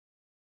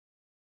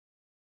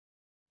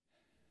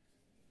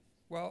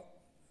Well,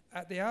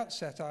 at the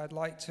outset, I'd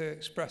like to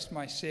express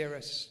my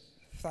sincerest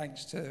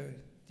thanks to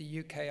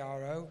the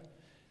UKRO,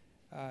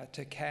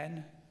 to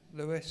Ken,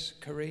 Lewis,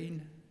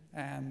 Karine,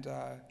 and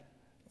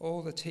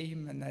all the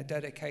team and their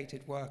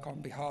dedicated work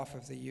on behalf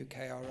of the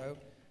UKRO,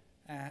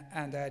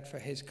 and Ed for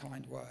his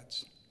kind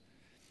words.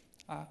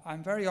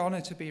 I'm very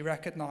honored to be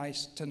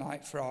recognized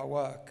tonight for our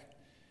work,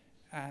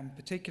 and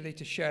particularly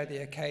to share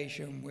the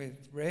occasion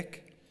with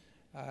Rick,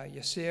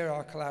 Yasir,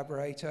 our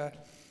collaborator,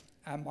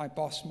 and my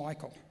boss,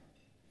 Michael.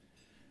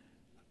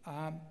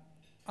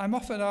 I'm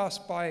often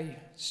asked by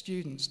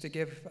students to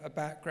give a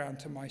background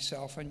to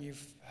myself, and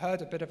you've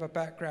heard a bit of a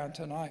background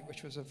tonight,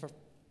 which was a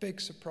big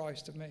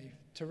surprise to me.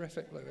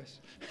 Terrific, Lewis.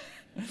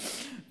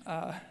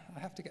 I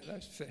have to get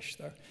those fish,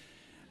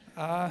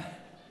 though.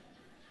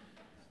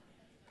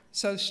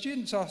 So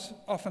students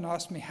often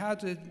ask me, how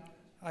did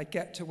I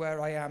get to where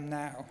I am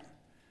now?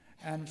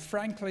 And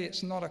frankly,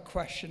 it's not a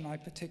question I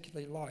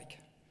particularly like.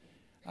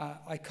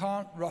 I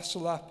can't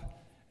rustle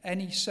up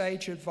any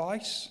sage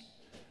advice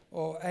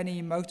or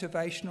any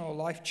motivational or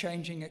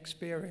life-changing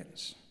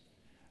experience.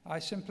 I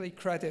simply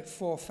credit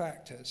 4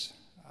 factors: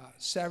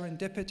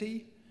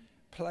 serendipity,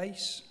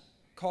 place,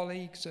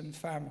 colleagues, and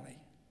family.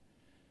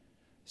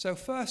 So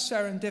first,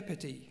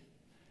 serendipity.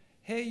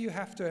 Here you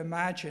have to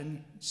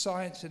imagine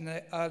science in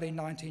the early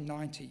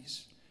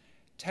 1990s,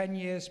 10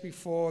 years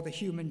before the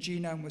human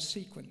genome was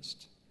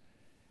sequenced.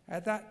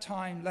 At that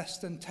time, less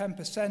than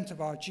 10%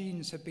 of our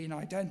genes had been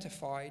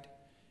identified,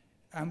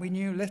 and we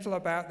knew little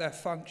about their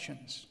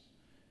functions.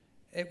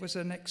 It was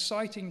an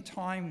exciting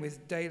time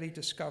with daily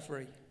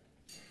discovery.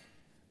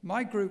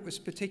 My group was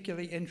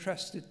particularly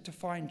interested to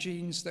find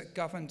genes that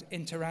governed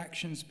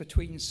interactions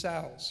between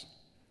cells.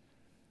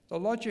 The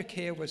logic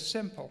here was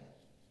simple.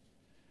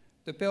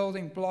 The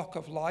building block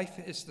of life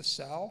is the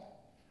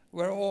cell.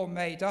 We're all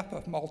made up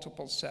of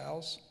multiple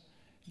cells.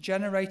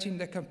 Generating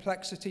the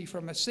complexity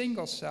from a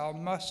single cell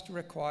must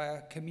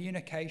require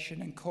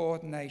communication and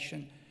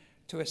coordination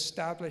to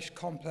establish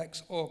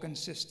complex organ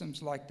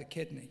systems like the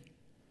kidney.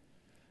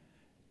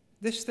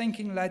 This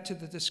thinking led to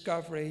the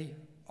discovery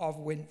of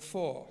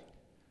Wnt4,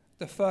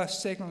 the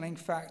first signaling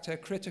factor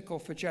critical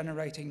for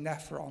generating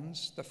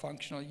nephrons, the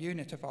functional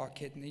unit of our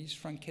kidneys,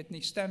 from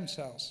kidney stem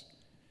cells.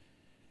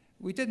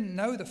 We didn't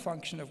know the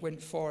function of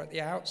Wnt4 at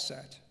the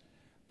outset,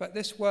 but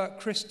this work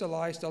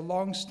crystallized a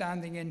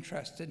long-standing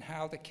interest in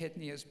how the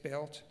kidney is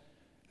built,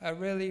 a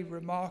really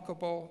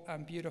remarkable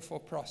and beautiful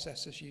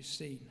process, as you've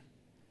seen.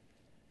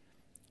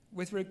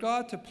 With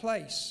regard to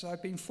place,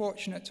 I've been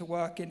fortunate to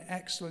work in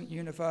excellent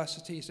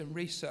universities and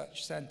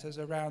research centers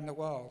around the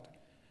world,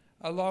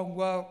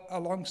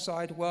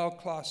 alongside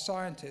world-class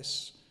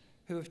scientists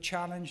who have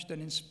challenged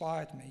and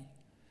inspired me,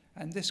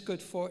 and this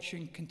good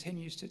fortune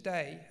continues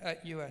today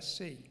at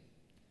USC.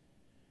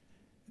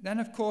 Then,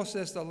 of course,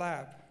 there's the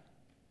lab,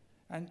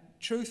 and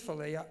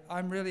truthfully,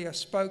 I'm really a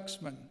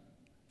spokesman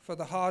for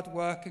the hard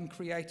work and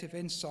creative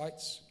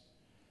insights.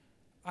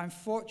 I'm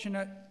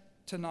fortunate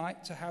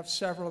tonight to have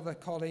several of the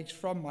colleagues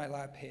from my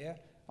lab here.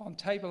 On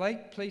table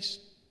 8, please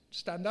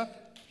stand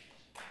up.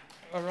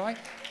 All right.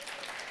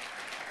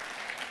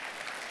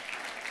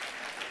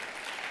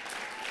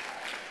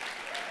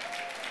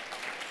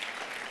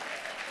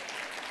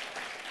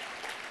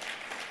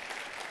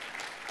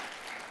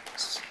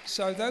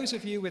 So those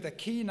of you with a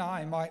keen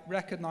eye might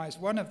recognize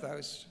one of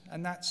those,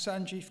 and that's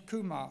Sanjeev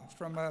Kumar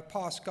from a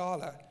past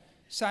gala.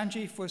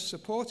 Sanjeev was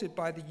supported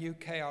by the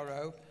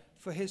UKRO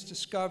for his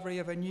discovery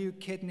of a new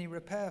kidney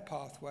repair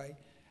pathway,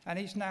 and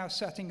he's now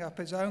setting up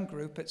his own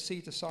group at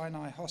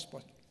Cedars-Sinai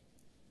Hospital.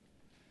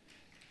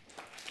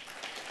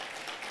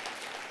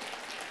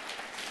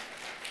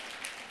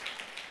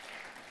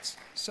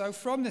 So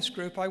from this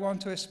group, I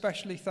want to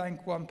especially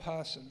thank one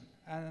person,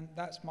 and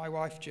that's my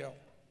wife, Jill.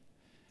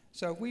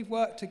 So we've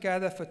worked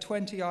together for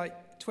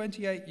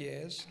 28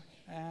 years,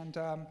 and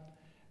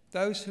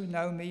those who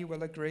know me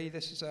will agree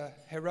this is a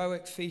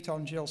heroic feat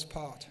on Jill's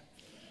part.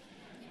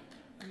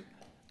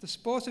 The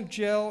support of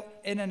Jill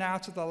in and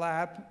out of the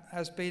lab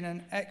has been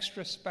an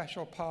extra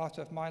special part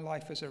of my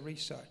life as a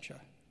researcher.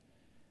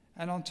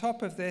 And on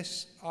top of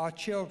this, our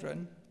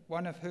children,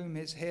 one of whom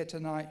is here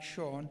tonight,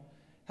 Sean,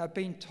 have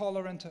been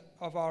tolerant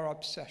of our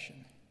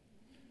obsession.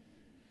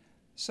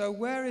 So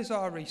where is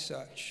our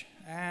research?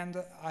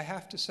 And I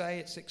have to say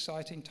it's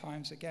exciting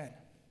times again.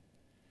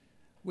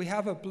 We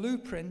have a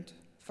blueprint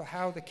for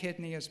how the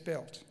kidney is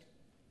built.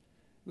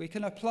 We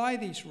can apply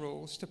these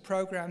rules to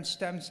program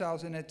stem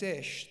cells in a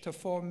dish to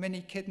form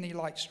mini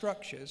kidney-like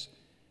structures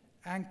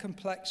and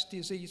complex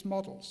disease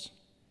models.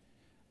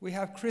 We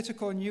have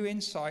critical new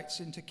insights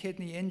into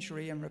kidney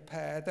injury and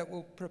repair that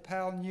will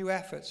propel new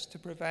efforts to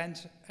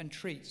prevent and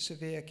treat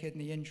severe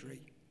kidney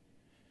injury.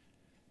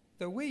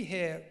 The we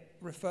here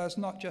refers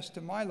not just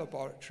to my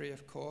laboratory,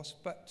 of course,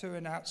 but to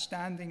an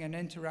outstanding and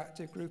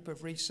interactive group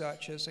of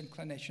researchers and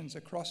clinicians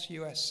across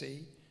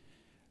USC,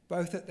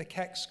 both at the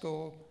Keck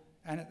School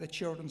and at the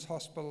Children's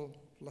Hospital,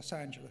 Los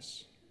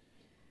Angeles.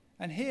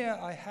 And here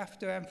I have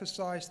to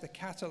emphasize the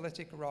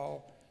catalytic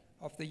role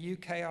of the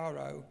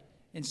UKRO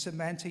in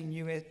cementing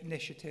new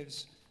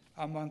initiatives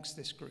amongst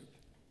this group.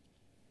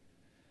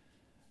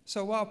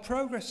 So while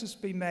progress has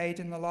been made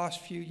in the last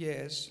few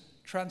years,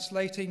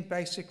 translating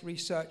basic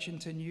research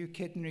into new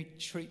kidney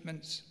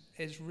treatments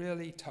is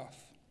really tough.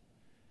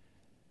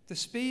 The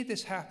speed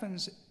this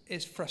happens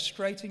is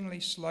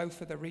frustratingly slow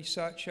for the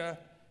researcher,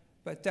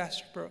 but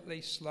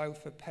desperately slow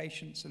for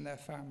patients and their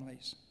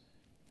families.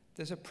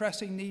 There's a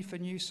pressing need for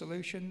new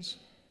solutions.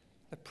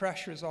 The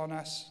pressure is on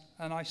us,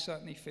 and I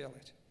certainly feel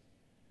it.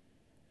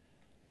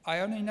 I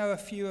only know a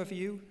few of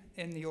you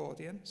in the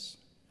audience,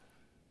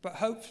 but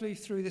hopefully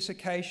through this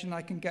occasion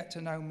I can get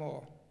to know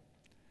more.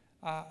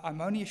 I'm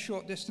only a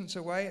short distance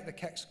away at the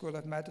Keck School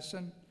of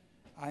Medicine.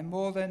 I'm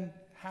more than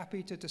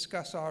happy to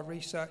discuss our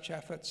research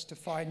efforts to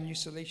find new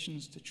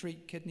solutions to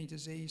treat kidney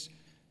disease.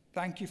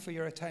 Thank you for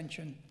your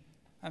attention,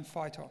 and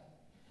fight on.